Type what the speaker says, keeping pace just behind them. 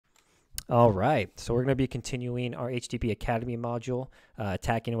All right, so we're going to be continuing our HTB Academy module,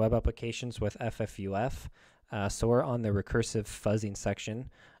 attacking web applications with FFUF. So we're on the recursive fuzzing section.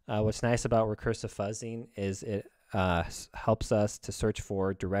 What's nice about recursive fuzzing is it helps us to search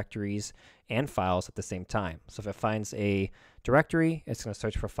for directories and files at the same time. So if it finds a directory, it's going to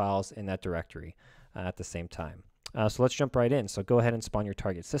search for files in that directory at the same time. So let's jump right in. So go ahead and spawn your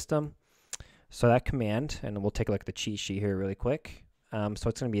target system. So that command, and we'll take a look at the cheat sheet here really quick. So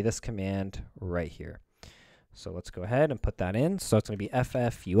it's going to be this command right here. So let's go ahead and put that in. So it's going to be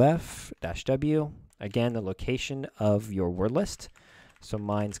FFUF-W. Again, the location of your word list. So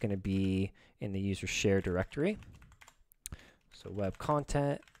mine's going to be in the user share directory. So web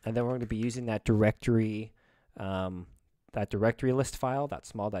content, and then we're going to be using that directory list file, that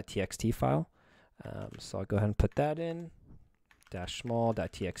small.txt file. So I'll go ahead and put that in,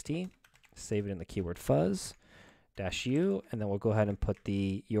 -small.txt, save it in the keyword fuzz. -u, and then we'll go ahead and put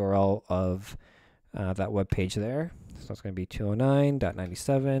the URL of that web page there. So it's going to be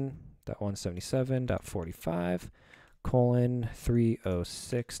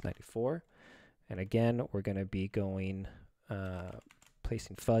 209.97.45:306.94. And again, we're going to be going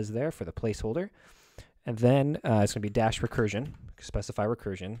placing fuzz there for the placeholder. And then it's going to be -recursion, specify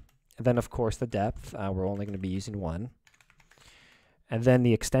recursion. And then, of course, the depth, we're only going to be using one. And then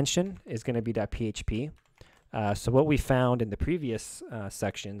the extension is going to be .php. So what we found in the previous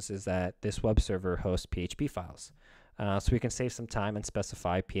sections is that this web server hosts PHP files. So we can save some time and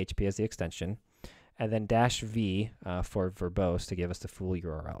specify PHP as the extension, and then -v for verbose to give us the full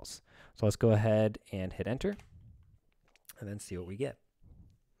URLs. So let's go ahead and hit enter, and then see what we get.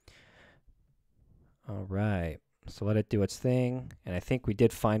 All right, so let it do its thing, and I think we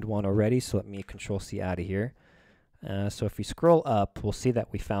did find one already, so let me Control-C out of here. So if we scroll up, we'll see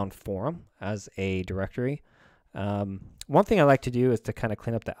that we found forum as a directory. One thing I like to do is to kind of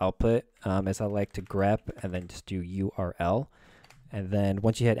clean up the output, is I like to grep and then just do URL. And then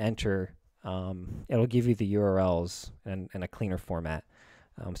once you hit enter, it'll give you the URLs in a cleaner format.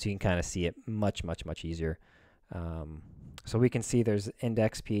 So you can kind of see it much easier. So we can see there's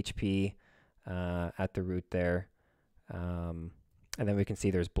index.php at the root there. And then we can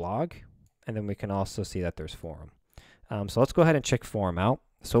see there's blog. And then we can also see that there's forum. So let's go ahead and check forum out.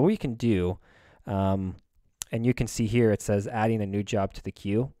 So what we can do, and you can see here it says adding a new job to the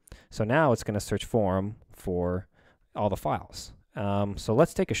queue. So now it's going to search forum for all the files. So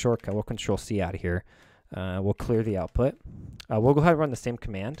let's take a shortcut. We'll Control-C out of here. We'll clear the output. We'll go ahead and run the same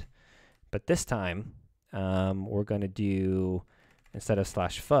command. But this time, we're going to do, instead of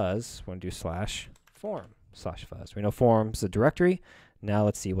 /fuzz, we're going to do /forum/fuzz. We know forum's a directory. Now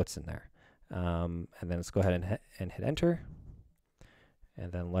let's see what's in there. And then let's go ahead and hit enter.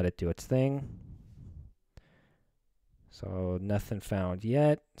 And then let it do its thing. So nothing found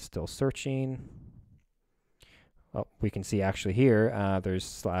yet, still searching. Well, we can see actually here, there's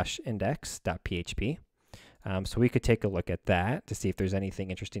 /index.php. So we could take a look at that to see if there's anything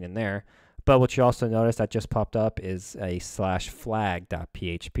interesting in there. But what you also notice that just popped up is a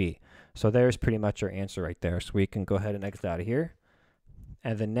 /flag.php. So there's pretty much our answer right there. So we can go ahead and exit out of here.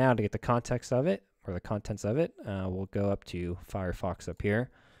 And then now to get the context of it, or the contents of it, we'll go up to Firefox up here.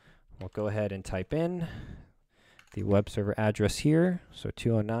 We'll go ahead and type in the web server address here, so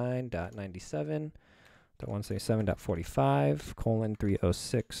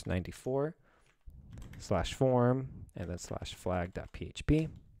 209.97.45:306.94/forum, and then /flag.php.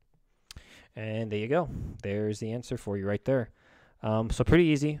 And there you go. There's the answer for you right there. So pretty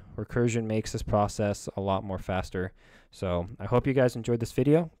easy. Recursion makes this process a lot more faster. So I hope you guys enjoyed this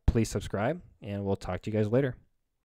video. Please subscribe, and we'll talk to you guys later.